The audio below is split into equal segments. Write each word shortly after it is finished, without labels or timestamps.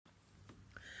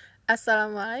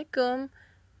Assalamualaikum.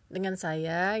 Dengan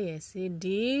saya Yesi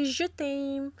di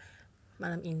Jutim.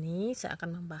 Malam ini saya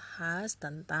akan membahas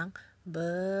tentang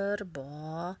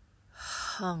berbohong.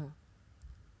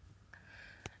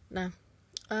 Nah,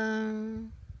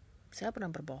 saya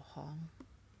pernah berbohong.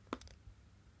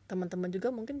 Teman-teman juga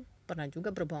mungkin pernah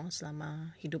juga berbohong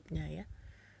selama hidupnya ya.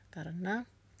 Karena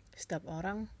setiap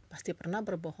orang pasti pernah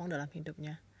berbohong dalam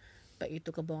hidupnya. Baik itu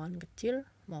kebohongan kecil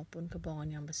maupun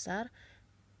kebohongan yang besar.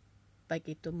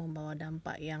 Baik itu membawa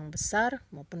dampak yang besar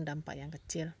maupun dampak yang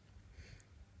kecil.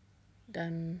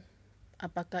 Dan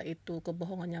apakah itu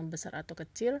kebohongan yang besar atau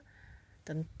kecil?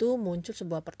 Tentu muncul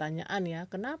sebuah pertanyaan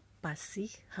ya, kenapa sih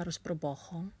harus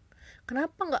berbohong?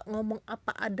 Kenapa nggak ngomong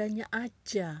apa adanya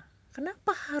aja?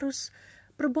 Kenapa harus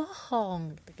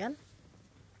berbohong gitu kan?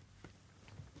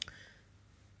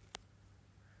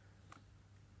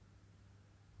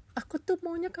 Aku tuh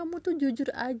maunya kamu tuh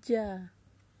jujur aja.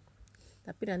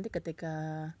 Tapi nanti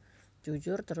ketika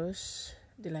jujur terus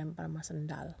dilempar sama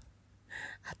sendal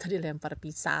atau dilempar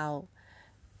pisau,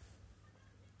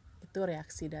 itu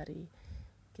reaksi dari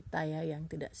kita ya yang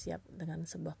tidak siap dengan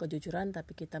sebuah kejujuran,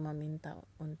 tapi kita meminta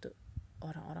untuk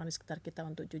orang-orang di sekitar kita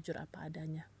untuk jujur apa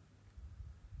adanya.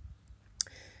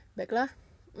 Baiklah,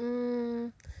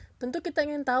 tentu kita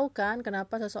ingin tahu kan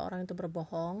kenapa seseorang itu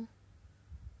berbohong.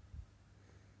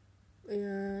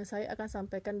 Saya akan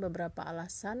sampaikan beberapa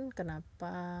alasan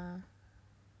kenapa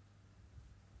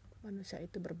manusia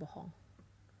itu berbohong.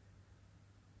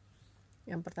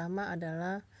 Yang pertama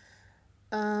adalah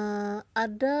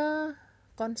ada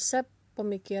konsep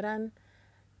pemikiran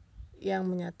yang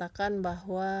menyatakan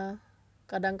bahwa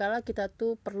kadangkala kita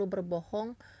tuh perlu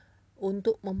berbohong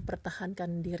untuk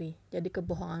mempertahankan diri. Jadi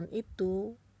kebohongan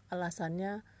itu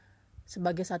alasannya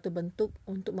sebagai satu bentuk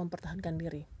untuk mempertahankan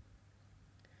diri.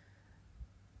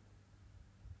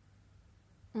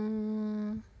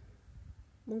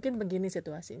 Mungkin begini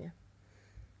situasinya.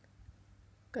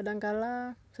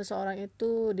 Kadangkala seseorang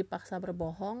itu dipaksa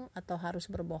berbohong atau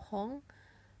harus berbohong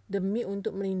demi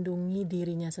untuk melindungi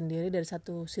dirinya sendiri dari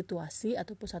satu situasi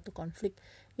ataupun satu konflik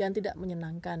yang tidak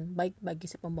menyenangkan, baik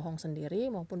bagi si pembohong sendiri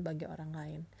maupun bagi orang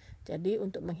lain. Jadi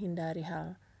untuk menghindari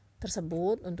hal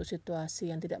tersebut, untuk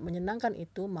situasi yang tidak menyenangkan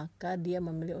itu, maka dia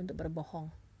memilih untuk berbohong.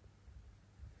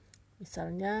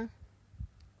 Misalnya,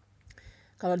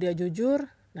 kalau dia jujur,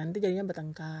 nanti jadinya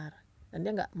bertengkar. Dan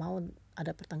dia nggak mau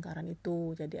ada pertengkaran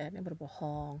itu, jadi akhirnya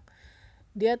berbohong.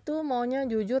 Dia tuh maunya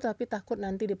jujur tapi takut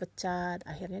nanti dipecat,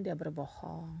 akhirnya dia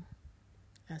berbohong.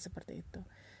 Nah, seperti itu.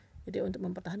 Jadi untuk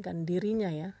mempertahankan dirinya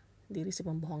ya, diri si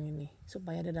pembohong ini,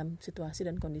 supaya dalam situasi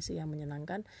dan kondisi yang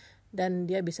menyenangkan dan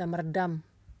dia bisa meredam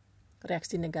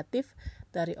reaksi negatif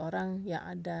dari orang yang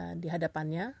ada di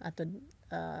hadapannya atau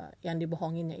yang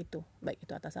dibohonginnya itu, baik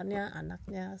itu atasannya,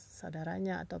 anaknya,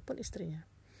 saudaranya ataupun istrinya.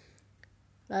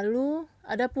 Lalu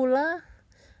ada pula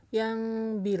yang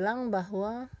bilang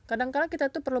bahwa kadang-kala kita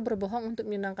tuh perlu berbohong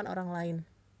untuk menyenangkan orang lain.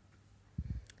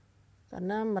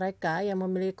 Karena mereka yang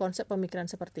memiliki konsep pemikiran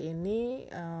seperti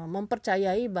ini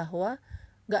mempercayai bahwa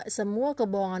gak semua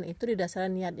kebohongan itu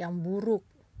didasari niat yang buruk.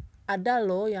 Ada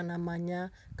loh yang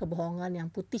namanya kebohongan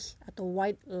yang putih atau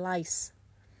white lies.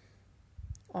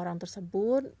 Orang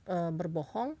tersebut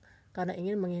berbohong karena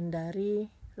ingin menghindari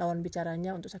lawan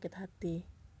bicaranya untuk sakit hati.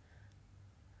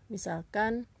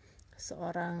 Misalkan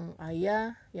seorang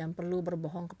ayah yang perlu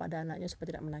berbohong kepada anaknya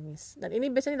supaya tidak menangis. Dan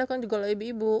ini biasanya dilakukan juga oleh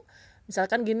ibu-ibu.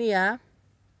 Misalkan gini ya,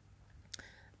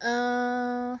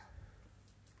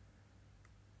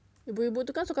 ibu-ibu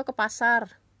itu kan suka ke pasar.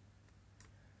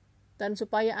 Dan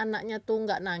supaya anaknya tuh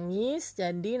nggak nangis,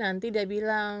 jadi nanti dia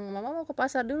bilang, mama mau ke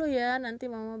pasar dulu ya, nanti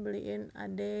mama beliin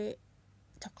adek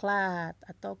coklat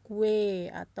atau kue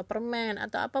atau permen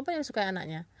atau apapun yang suka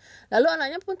anaknya. Lalu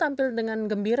anaknya pun tampil dengan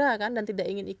gembira kan dan tidak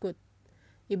ingin ikut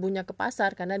ibunya ke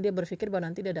pasar karena dia berpikir bahwa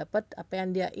nanti dia dapat apa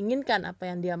yang dia inginkan, apa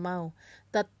yang dia mau.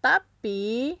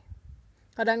 Tetapi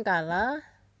kadangkala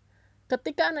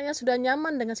ketika anaknya sudah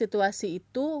nyaman dengan situasi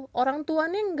itu, orang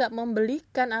tuanya nggak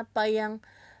membelikan apa yang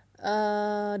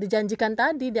dijanjikan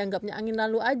tadi, dianggapnya angin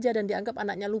lalu aja dan dianggap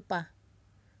anaknya lupa.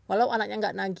 Walau anaknya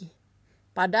nggak nagih.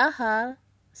 Padahal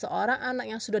seorang anak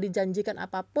yang sudah dijanjikan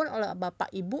apapun oleh bapak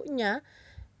ibunya,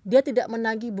 dia tidak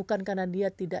menagih bukan karena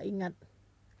dia tidak ingat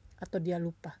atau dia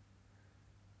lupa.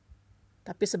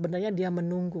 Tapi sebenarnya dia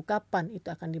menunggu kapan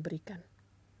itu akan diberikan.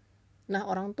 Nah,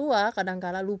 orang tua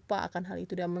kadang-kala lupa akan hal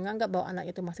itu. Dia menganggap bahwa anak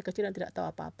itu masih kecil dan tidak tahu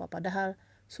apa-apa. Padahal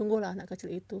sungguhlah anak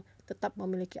kecil itu tetap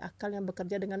memiliki akal yang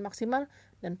bekerja dengan maksimal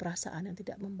dan perasaan yang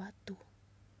tidak membatu.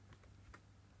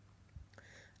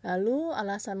 Lalu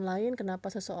alasan lain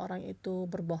kenapa seseorang itu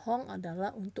berbohong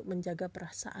adalah untuk menjaga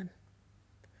perasaan.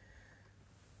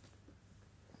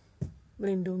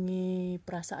 melindungi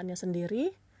perasaannya sendiri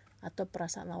atau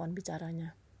perasaan lawan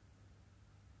bicaranya.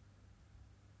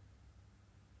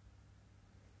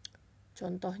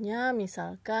 Contohnya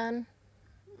misalkan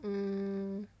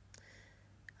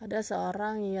ada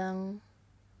seorang yang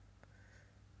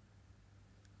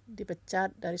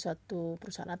dipecat dari suatu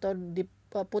perusahaan atau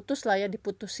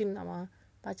diputusin sama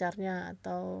pacarnya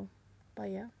atau apa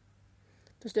ya.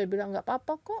 Terus dia bilang nggak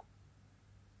apa-apa kok.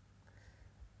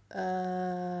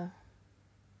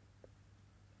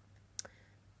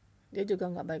 Dia juga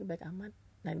nggak baik-baik amat.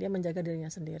 Nah, dia menjaga dirinya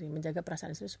sendiri, menjaga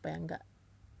perasaan sendiri supaya nggak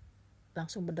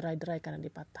langsung berderai-derai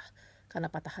karena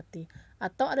patah hati.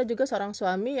 Atau ada juga seorang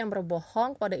suami yang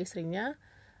berbohong kepada istrinya,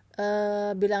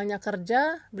 bilangnya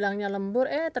kerja, bilangnya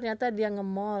lembur, ternyata dia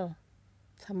nge-mall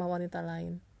sama wanita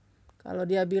lain. Kalau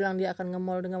dia bilang dia akan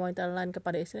nge-mall dengan wanita lain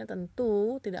kepada istrinya,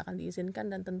 tentu tidak akan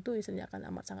diizinkan dan tentu istrinya akan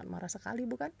amat sangat marah sekali,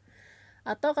 bukan?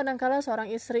 Atau kadang-kala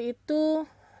seorang istri itu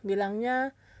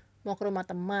bilangnya mau ke rumah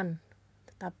teman,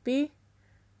 tetapi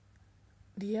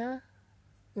dia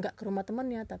nggak ke rumah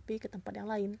temannya tapi ke tempat yang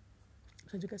lain.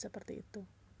 Itu juga seperti itu.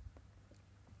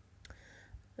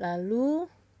 Lalu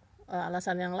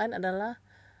alasan yang lain adalah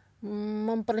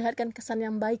memperlihatkan kesan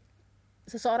yang baik.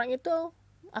 Seseorang itu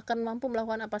akan mampu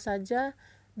melakukan apa saja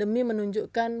demi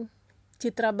menunjukkan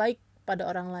citra baik pada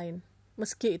orang lain,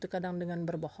 meski itu kadang dengan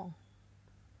berbohong.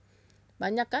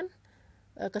 Banyak kan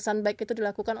kesan baik itu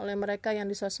dilakukan oleh mereka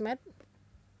yang di sosmed.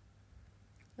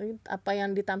 Apa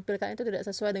yang ditampilkan itu tidak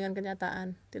sesuai dengan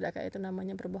kenyataan. Tidakkah itu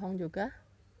namanya berbohong juga?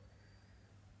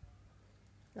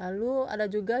 Lalu ada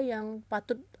juga yang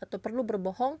patut atau perlu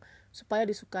berbohong supaya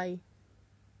disukai.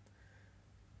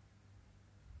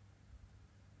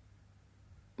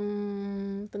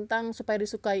 Tentang supaya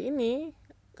disukai ini,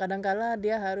 kadangkala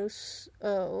dia harus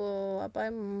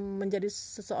menjadi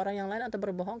seseorang yang lain atau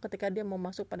berbohong ketika dia mau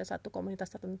masuk pada satu komunitas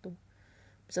tertentu.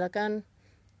 Misalkan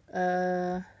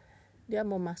dia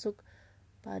mau masuk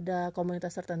pada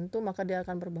komunitas tertentu, maka dia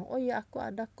akan berbohong, oh iya aku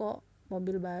ada kok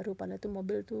mobil baru, padahal itu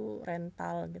mobil tuh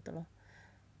rental gitu loh.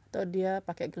 Atau dia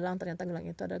pakai gelang, ternyata gelang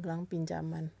itu ada gelang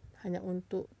pinjaman, hanya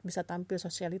untuk bisa tampil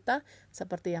sosialita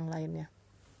seperti yang lainnya.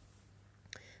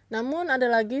 Namun ada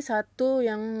lagi satu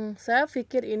yang saya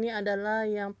pikir ini adalah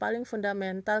yang paling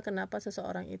fundamental kenapa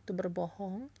seseorang itu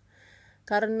berbohong.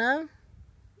 Karena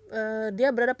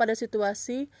dia berada pada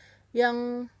situasi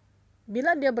yang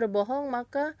bila dia berbohong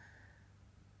maka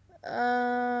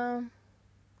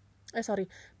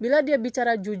bila dia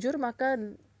bicara jujur maka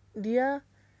dia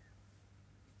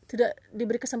tidak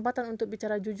diberi kesempatan untuk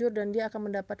bicara jujur dan dia akan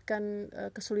mendapatkan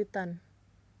kesulitan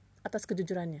atas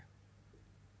kejujurannya.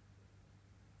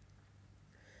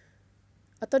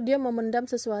 Atau dia memendam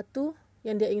sesuatu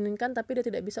yang dia inginkan tapi dia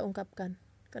tidak bisa ungkapkan.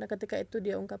 Karena ketika itu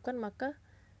dia ungkapkan maka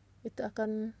itu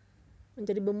akan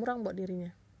menjadi bumerang buat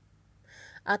dirinya.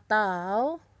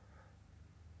 Atau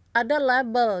ada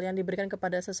label yang diberikan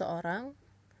kepada seseorang.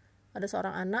 Ada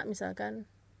seorang anak misalkan,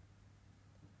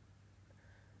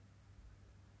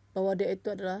 bahwa dia itu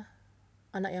adalah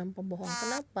anak yang pembohong.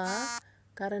 Kenapa?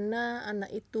 Karena anak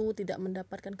itu tidak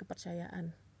mendapatkan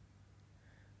kepercayaan.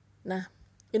 Nah,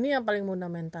 ini yang paling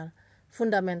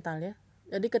fundamental ya.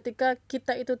 Jadi ketika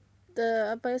kita itu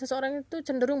seseorang itu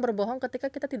cenderung berbohong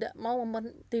ketika kita tidak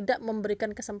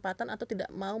memberikan kesempatan atau tidak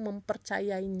mau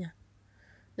mempercayainya.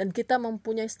 Dan kita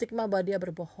mempunyai stigma bahwa dia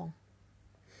berbohong.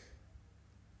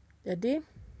 Jadi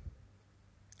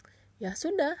ya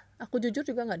sudah, aku jujur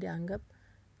juga nggak dianggap.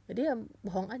 Jadi ya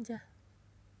bohong aja.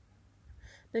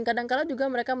 Dan kadang-kala juga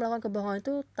mereka melakukan kebohongan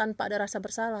itu tanpa ada rasa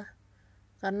bersalah.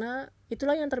 Karena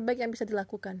itulah yang terbaik yang bisa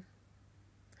dilakukan.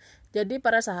 Jadi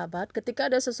para sahabat, ketika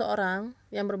ada seseorang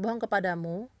yang berbohong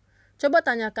kepadamu, coba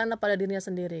tanyakan pada dirinya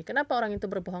sendiri, kenapa orang itu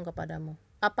berbohong kepadamu?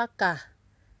 Apakah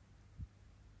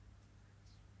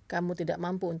kamu tidak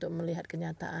mampu untuk melihat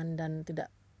kenyataan dan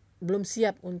belum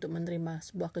siap untuk menerima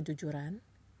sebuah kejujuran,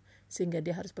 sehingga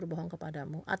dia harus berbohong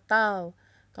kepadamu? Atau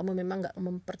kamu memang gak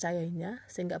mempercayainya,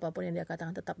 sehingga apapun yang dia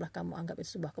katakan tetaplah kamu anggap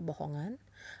itu sebuah kebohongan?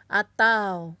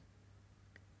 Atau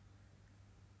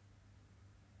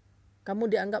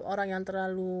kamu dianggap orang yang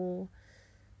terlalu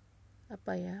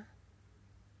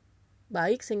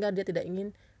baik sehingga dia tidak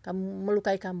ingin kamu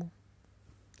melukai kamu,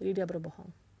 jadi dia berbohong.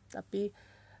 Tapi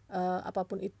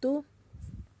apapun itu,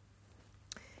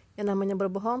 yang namanya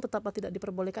berbohong tetaplah tidak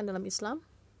diperbolehkan dalam Islam,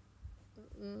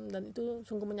 dan itu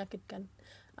sungguh menyakitkan.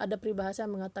 Ada peribahasa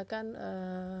yang mengatakan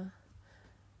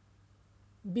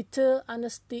bitter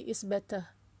honesty is better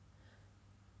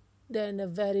than a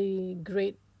very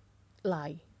great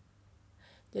lie.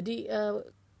 Jadi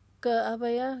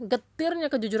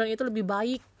getirnya kejujuran itu lebih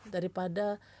baik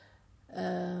daripada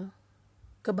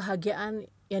kebahagiaan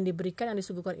yang diberikan, yang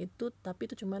disuguhkan itu, tapi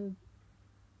itu cuman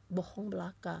bohong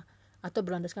belaka atau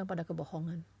berlandaskan pada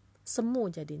kebohongan.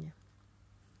 Semu jadinya.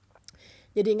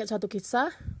 Jadi ingat suatu kisah,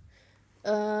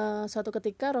 suatu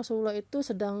ketika Rasulullah itu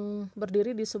sedang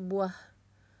berdiri di sebuah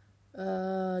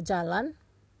jalan,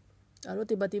 lalu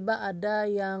tiba-tiba ada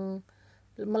yang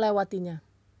melewatinya.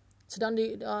 Sedang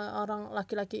orang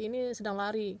laki-laki ini sedang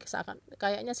lari,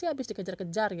 kayaknya sih habis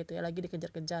dikejar-kejar gitu ya, lagi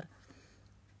dikejar-kejar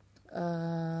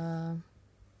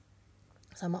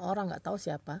sama orang nggak tahu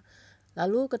siapa.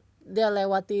 Lalu dia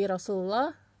lewati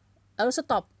Rasulullah, lalu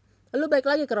stop, lalu balik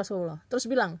lagi ke Rasulullah, terus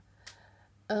bilang,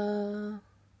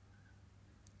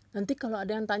 nanti kalau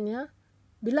ada yang tanya,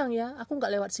 bilang ya aku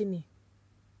nggak lewat sini.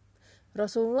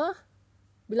 Rasulullah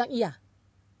bilang iya.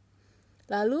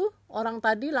 Lalu orang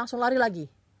tadi langsung lari lagi,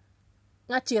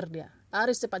 ngacir dia,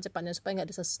 lari cepat-cepatnya supaya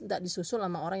nggak disusul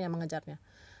sama orang yang mengejarnya.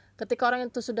 Ketika orang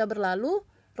itu sudah berlalu,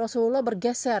 Rasulullah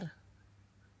bergeser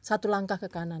satu langkah ke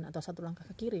kanan atau satu langkah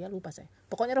ke kiri, ya lupa saya.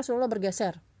 Pokoknya Rasulullah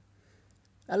bergeser.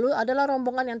 Lalu adalah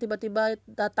rombongan yang tiba-tiba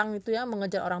datang itu ya,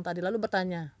 mengejar orang tadi, lalu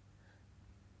bertanya,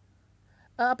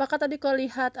 apakah tadi kau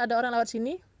lihat ada orang lewat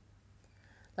sini?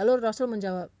 Lalu Rasul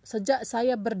menjawab, sejak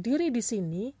saya berdiri di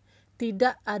sini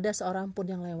tidak ada seorang pun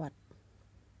yang lewat.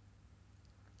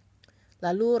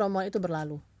 Lalu rombongan itu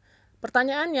berlalu.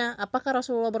 Pertanyaannya, apakah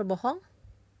Rasulullah berbohong?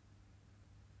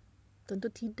 Tentu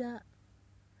tidak.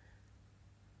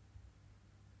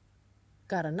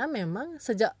 Karena memang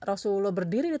sejak Rasulullah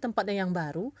berdiri di tempatnya yang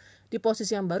baru, di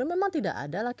posisi yang baru, memang tidak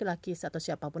ada laki-laki atau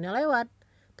siapapun yang lewat.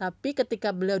 Tapi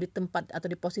ketika beliau di tempat atau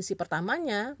di posisi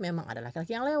pertamanya, memang ada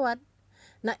laki-laki yang lewat.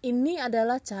 Nah, ini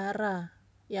adalah cara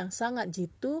yang sangat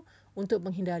jitu untuk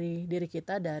menghindari diri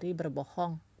kita dari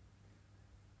berbohong.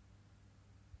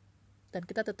 Dan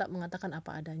kita tetap mengatakan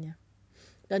apa adanya.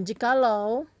 Dan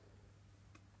jikalau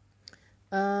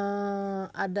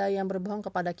ada yang berbohong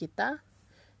kepada kita,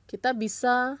 kita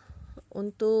bisa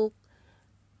untuk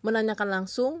menanyakan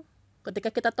langsung.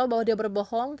 Ketika kita tahu bahwa dia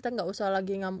berbohong, kita nggak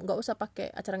usah pakai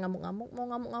acara ngamuk-ngamuk. Mau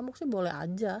ngamuk-ngamuk sih boleh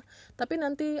aja, tapi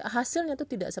nanti hasilnya itu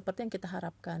tidak seperti yang kita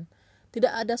harapkan. Tidak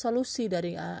ada solusi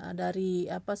dari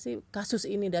kasus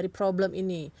ini, dari problem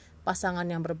ini. Pasangan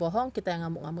yang berbohong, kita yang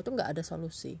ngamuk-ngamuk, itu nggak ada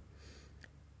solusi.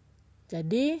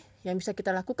 Jadi yang bisa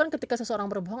kita lakukan ketika seseorang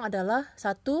berbohong adalah,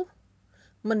 satu,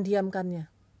 mendiamkannya,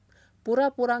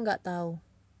 pura-pura nggak tahu,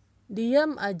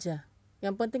 diam aja,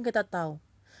 yang penting kita tahu.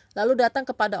 Lalu datang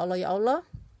kepada Allah, ya Allah,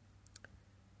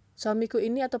 suamiku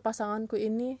ini atau pasanganku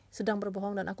ini sedang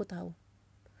berbohong dan aku tahu.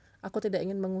 Aku tidak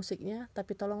ingin mengusiknya,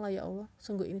 tapi tolonglah ya Allah,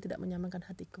 sungguh ini tidak menyamankan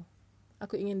hatiku.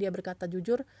 Aku ingin dia berkata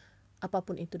jujur,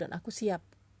 apapun itu, dan aku siap.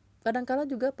 Kadang-kala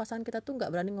juga pasangan kita tuh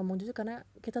nggak berani ngomong jujur karena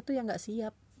kita tuh yang nggak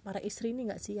siap. Para istri ini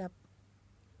nggak siap.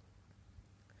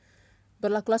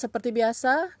 Berlakulah seperti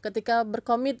biasa ketika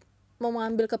berkomit mau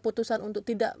mengambil keputusan untuk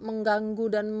tidak mengganggu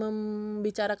dan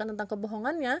membicarakan tentang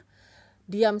kebohongannya,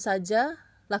 diam saja,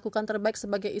 lakukan terbaik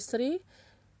sebagai istri,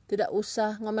 tidak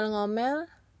usah ngomel-ngomel,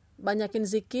 banyakin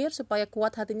zikir supaya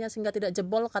kuat hatinya sehingga tidak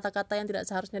jebol kata-kata yang tidak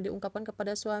seharusnya diungkapkan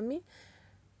kepada suami.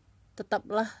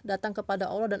 Tetaplah datang kepada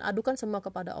Allah dan adukan semua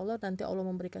kepada Allah, nanti Allah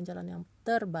memberikan jalan yang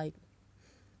terbaik.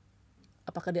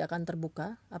 Apakah dia akan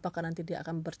terbuka, apakah nanti dia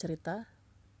akan bercerita,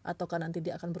 ataukah nanti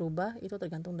dia akan berubah, itu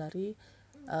tergantung dari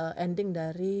ending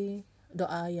dari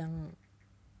doa yang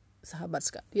sahabat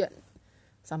sekalian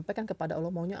sampaikan kepada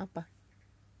Allah maunya apa.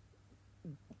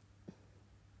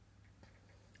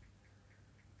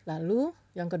 Lalu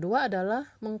yang kedua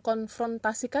adalah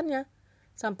mengkonfrontasikannya,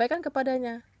 sampaikan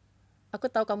kepadanya, aku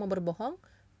tahu kamu berbohong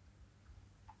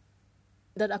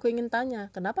dan aku ingin tanya,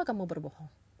 kenapa kamu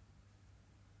berbohong?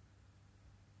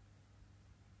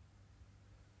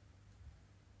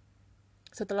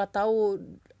 Setelah tahu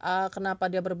kenapa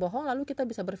dia berbohong, lalu kita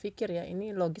bisa berpikir ya,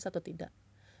 ini logis atau tidak.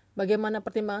 Bagaimana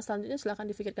pertimbangan selanjutnya silahkan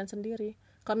difikirkan sendiri.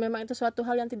 Kalau memang itu suatu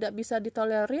hal yang tidak bisa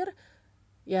ditolerir,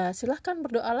 ya silahkan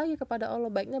berdoa lagi kepada Allah,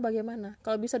 baiknya bagaimana.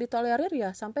 Kalau bisa ditolerir,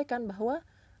 ya sampaikan bahwa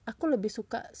aku lebih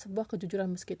suka sebuah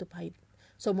kejujuran meski itu pahit.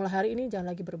 So mulai hari ini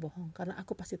jangan lagi berbohong, karena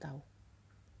aku pasti tahu.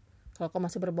 Kalau kau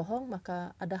masih berbohong,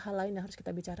 maka ada hal lain yang harus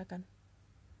kita bicarakan.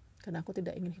 Karena aku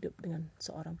tidak ingin hidup dengan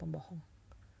seorang pembohong.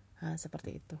 Nah,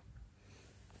 seperti itu.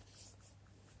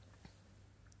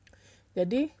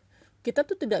 Jadi kita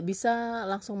tuh tidak bisa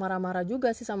langsung marah-marah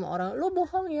juga sih sama orang, lo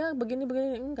bohong ya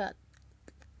begini-begini, enggak.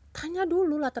 Tanya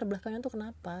dulu latar belakangnya tuh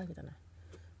kenapa gitu. Nah,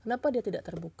 kenapa dia tidak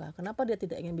terbuka, kenapa dia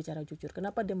tidak ingin bicara jujur,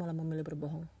 kenapa dia malah memilih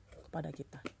berbohong kepada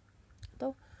kita.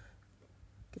 Atau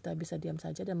kita bisa diam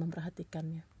saja dan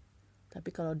memperhatikannya. Tapi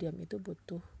kalau diam itu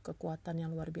butuh kekuatan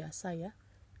yang luar biasa ya.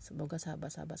 Semoga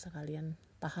sahabat-sahabat sekalian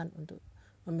tahan untuk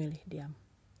memilih diam.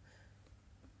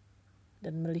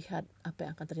 dan melihat apa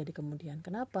yang akan terjadi kemudian.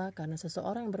 Kenapa? Karena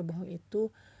seseorang yang berbohong itu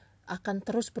akan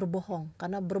terus berbohong,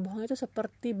 karena berbohong itu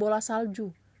seperti bola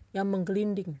salju yang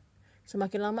menggelinding.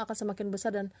 Semakin lama akan semakin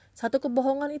besar, dan satu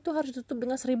kebohongan itu harus ditutup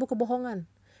dengan 1000 kebohongan.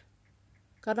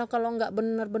 Karena kalau nggak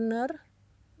benar-benar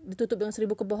ditutup dengan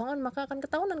 1000 kebohongan, maka akan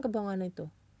ketahuan kebohongan itu.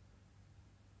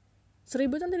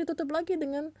 1000 nanti ditutup lagi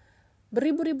dengan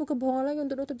beribu-ribu kebohongan lagi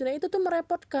untuk tutup. Jadi itu tuh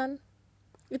merepotkan.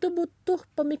 Itu butuh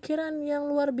pemikiran yang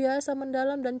luar biasa,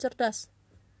 mendalam dan cerdas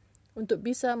untuk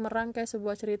bisa merangkai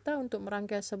sebuah cerita, untuk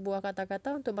merangkai sebuah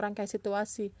kata-kata, untuk merangkai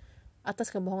situasi atas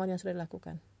kebohongan yang sudah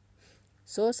dilakukan.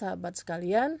 So, sahabat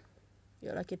sekalian,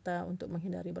 yuklah kita untuk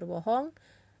menghindari berbohong,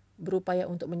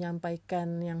 berupaya untuk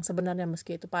menyampaikan yang sebenarnya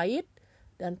meski itu pahit,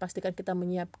 dan pastikan kita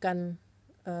menyiapkan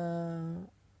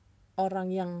orang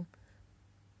yang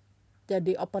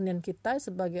jadi oponen kita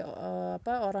sebagai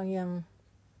orang yang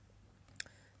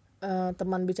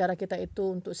teman bicara kita itu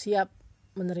untuk siap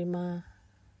menerima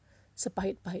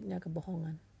sepahit-pahitnya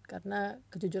kebohongan, karena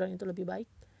kejujuran itu lebih baik,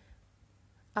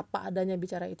 apa adanya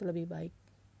bicara itu lebih baik,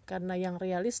 karena yang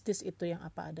realistis itu yang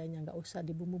apa adanya, nggak usah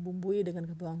dibumbu-bumbui dengan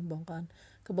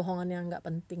kebohongan yang nggak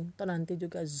penting, toh nanti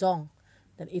juga zong,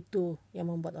 dan itu yang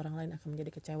membuat orang lain akan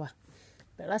menjadi kecewa.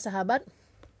 Baiklah sahabat,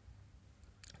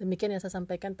 demikian yang saya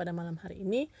sampaikan pada malam hari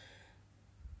ini,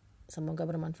 semoga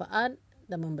bermanfaat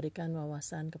dan memberikan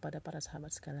wawasan kepada para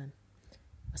sahabat sekalian.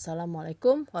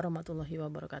 Assalamualaikum warahmatullahi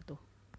wabarakatuh.